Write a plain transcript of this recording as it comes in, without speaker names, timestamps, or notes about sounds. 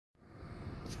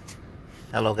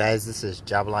Hello, guys. This is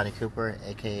Jabalani Cooper,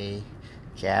 aka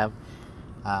Jab.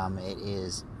 It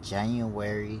is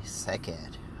January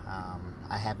 2nd.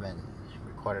 I haven't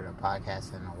recorded a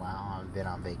podcast in a while. I've been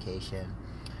on vacation,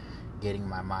 getting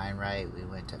my mind right. We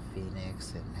went to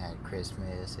Phoenix and had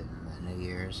Christmas and the New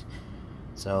Year's.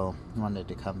 So, I wanted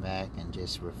to come back and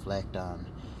just do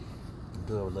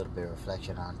a little bit of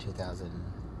reflection on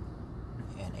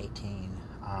 2018.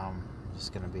 It's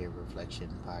going to be a reflection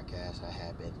podcast. I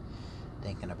have been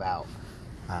thinking about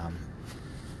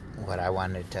what I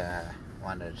wanted to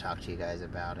talk to you guys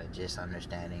about, and just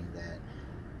understanding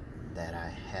that I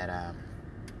had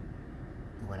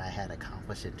what I had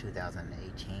accomplished in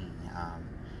 2018.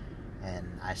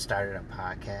 And I started a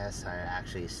podcast. I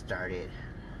actually started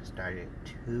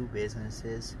two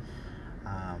businesses.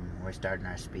 We started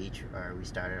our speed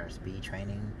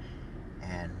training,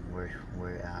 and we're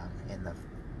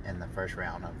in the first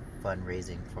round of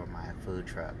fundraising for my food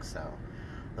truck. So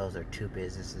those are two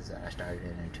businesses that I started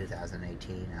in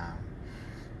 2018.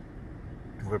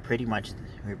 We're pretty much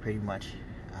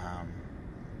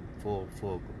full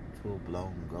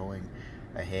blown going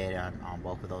ahead on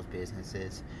both of those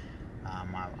businesses.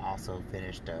 I also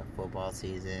finished a football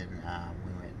season.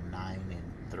 We went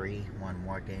 9-3, won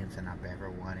more games than I've ever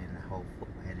won in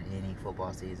any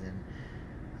football season.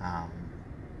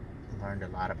 Learned a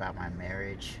lot about my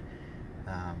marriage.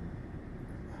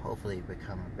 Hopefully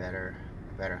become a better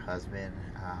husband.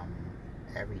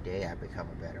 Every day I become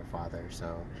a better father.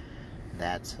 So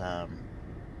that's a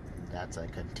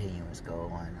continuous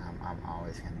goal, and I'm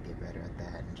always going to get better at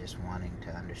that, and just wanting to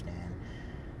understand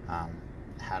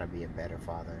how to be a better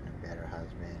father and a better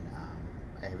husband.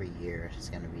 Every year it's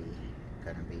going to be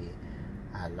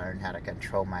I learned how to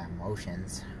control my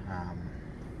emotions,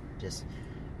 just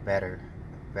better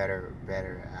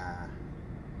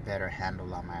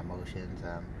handle on my emotions.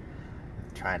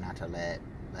 Try not to let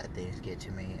things get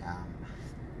to me.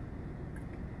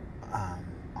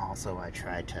 Also, I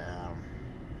tried to.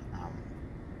 I'm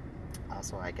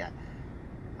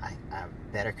a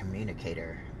better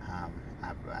communicator.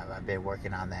 I've been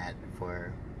working on that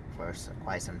for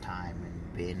quite some time,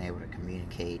 and being able to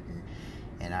communicate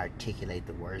and articulate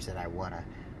the words that I wanna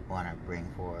bring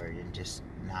forward, and just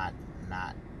not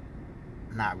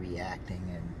reacting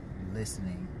and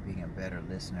listening, being a better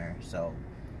listener. So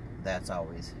that's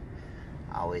always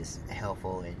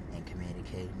helpful in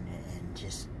communicating, and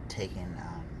just taking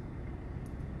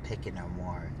a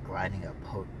more grinding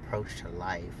approach to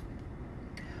life,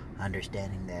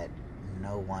 understanding that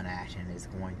no one action is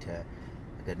going to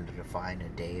define a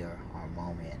day or a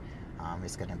moment.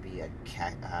 It's going to be a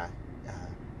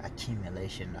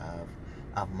accumulation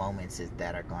of moments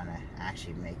that are going to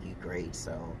actually make you great.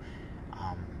 So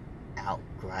out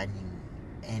grinding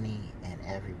any and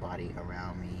everybody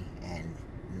around me, and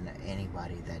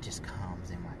anybody that just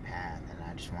comes in my path, and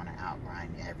I just want to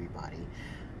outgrind everybody.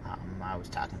 I was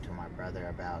talking to my brother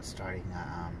about starting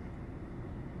a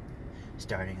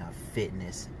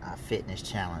fitness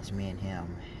challenge. Me and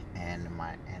him and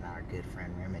our good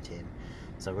friend Remington.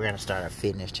 So we're gonna start a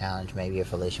fitness challenge. Maybe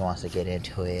if Alicia wants to get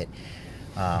into it,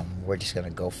 we're just gonna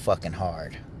go fucking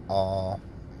hard all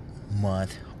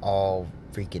month, all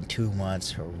freaking 2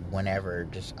 months, or whenever.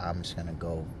 I'm just gonna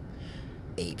go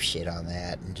ape shit on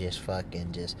that, and just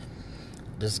fucking just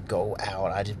go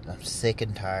out. I'm sick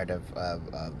and tired of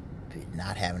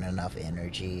not having enough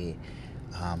energy.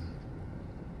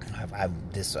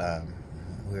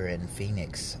 We were in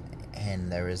Phoenix,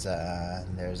 and there's a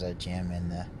gym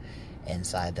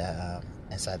inside the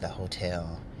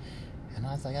hotel, and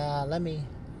I was like, I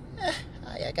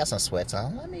got some sweats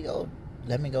on. Let me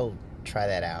go try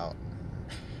that out.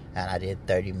 And I did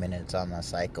 30 minutes on the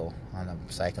cycling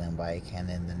bike, and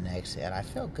then and I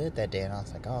felt good that day, and I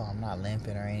was like, oh, I'm not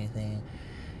limping or anything.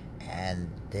 And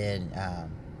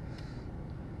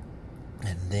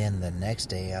then the next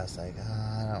day I was like,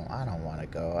 oh, I don't want to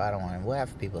go. What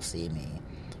if people see me?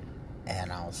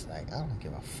 And I was like, I don't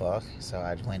give a fuck. So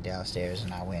I went downstairs,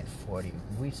 and I went 40.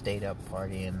 We stayed up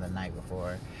partying the night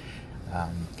before,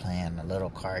 playing a little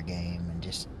card game and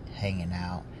just hanging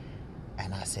out.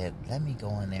 And I said, let me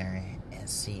go in there and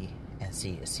see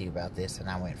about this. And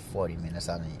I went 40 minutes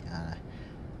on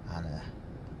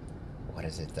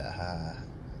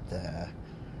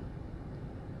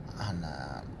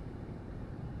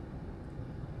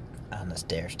the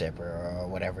stair stepper, or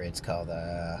whatever it's called,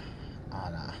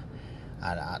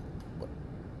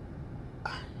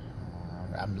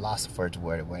 I'm lost for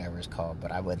whatever it's called,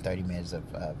 but I went 30 minutes of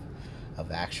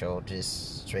actual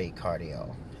just straight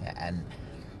cardio, and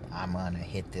I'm gonna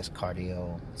hit this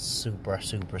cardio super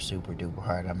duper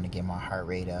hard. I'm gonna get my heart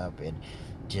rate up, and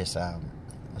just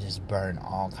just burn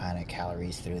all kind of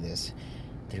calories through this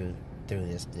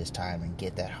time and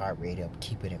get that heart rate up,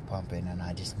 keep it pumping. And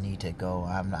I just need to go.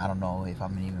 I don't know if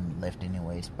I'm gonna even lift any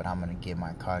weights, but I'm gonna get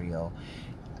my cardio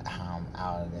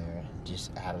out of there,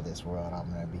 just out of this world.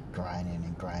 I'm gonna be grinding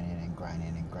and grinding and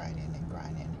grinding and grinding and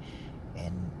grinding,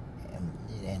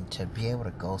 and to be able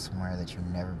to go somewhere that you've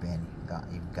never been,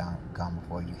 you've gone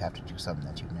before, you have to do something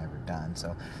that you've never done.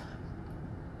 So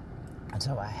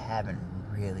I haven't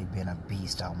really been a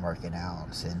beast on working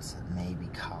out since maybe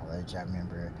college. I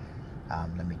remember,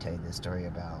 let me tell you this story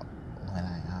about when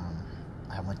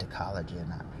I went to college,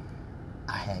 and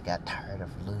I had got tired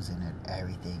of losing at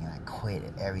everything, and I quit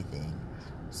at everything.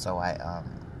 So I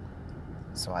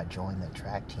joined the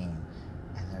track team,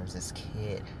 and there was this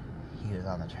kid. He was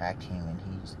on the track team, and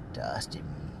he dusted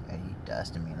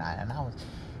me,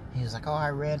 he was like, oh, I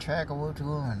ran track,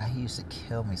 and he used to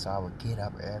kill me. So I would get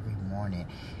up every morning,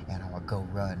 and I would go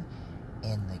run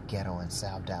in the ghetto in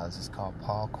South Dallas. It's called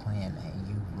Paul Quinn,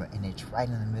 and it's right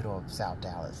in the middle of South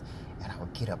Dallas. And I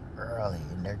would get up early,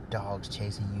 and there are dogs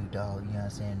chasing you, you know what I'm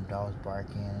saying, dogs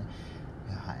barking,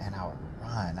 and I would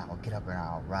run. I would get up and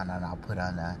I'll run, and I'll put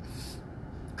on the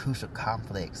Crucial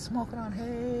Conflict, Smoking on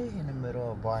Hay, in the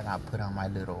middle of a bar, and I'll put on my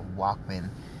little Walkman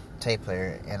tape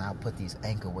player, and I'll put these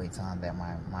ankle weights on that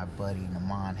my buddy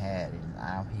Naman had,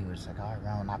 and he was like, all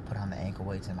right, and I put on the ankle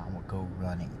weights, and I would go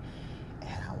running,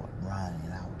 and I would run,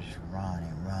 and I would just run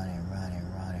and run and run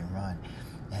and run and run,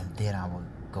 and then I would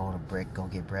go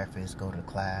get breakfast, go to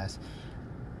class,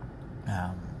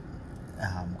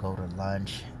 go to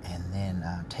lunch, and then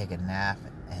take a nap,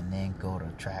 and then go to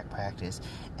track practice,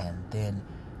 and then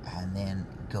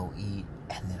go eat,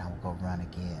 and then I would go run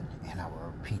again, and I would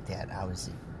repeat that. I would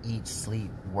eat,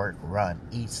 sleep, work, run,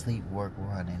 eat, sleep, work,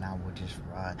 run, and I would just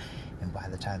run. And by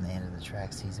the time the end of the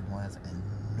track season was, and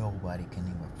nobody can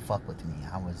even fuck with me,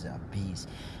 I was a beast.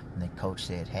 And the coach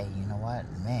said, hey, you know what,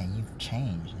 man, you've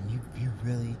changed, and you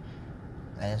really,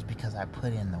 and it's because I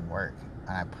put in the work,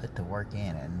 and I put the work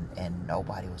in, and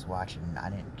nobody was watching. I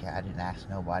didn't care. I didn't ask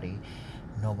nobody,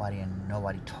 and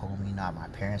nobody told me, not my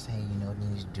parents, hey, you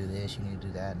need to do this, you need to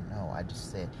do that. No, I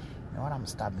just said, you know what, I'm gonna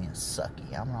stop being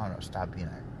sucky. I'm gonna stop being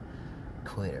a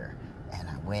quitter. And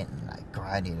I went and I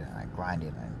grinded and I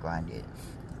grinded and I grinded.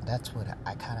 That's what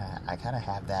I kind of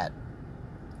have that.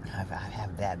 I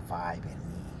have that vibe in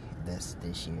me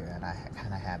this year, and I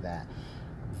kind of have that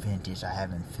vintage. I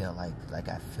haven't felt like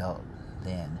I felt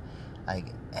then,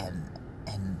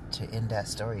 and to end that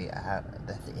story, at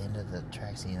the end of the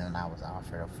track season, I was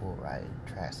offered a full ride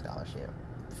track scholarship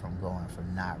from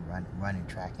not running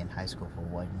track in high school for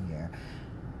 1 year,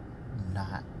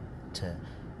 not to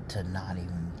not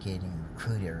even getting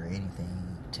recruited or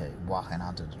anything, to walking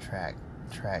onto the track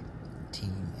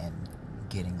team and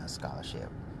getting a scholarship.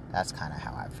 That's kind of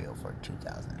how I feel for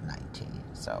 2019.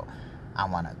 So I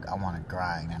want to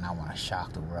grind, and I want to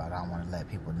shock the world. I want to let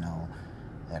people know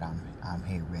that I'm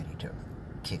here ready to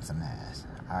kick some ass.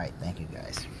 All right, thank you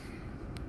guys.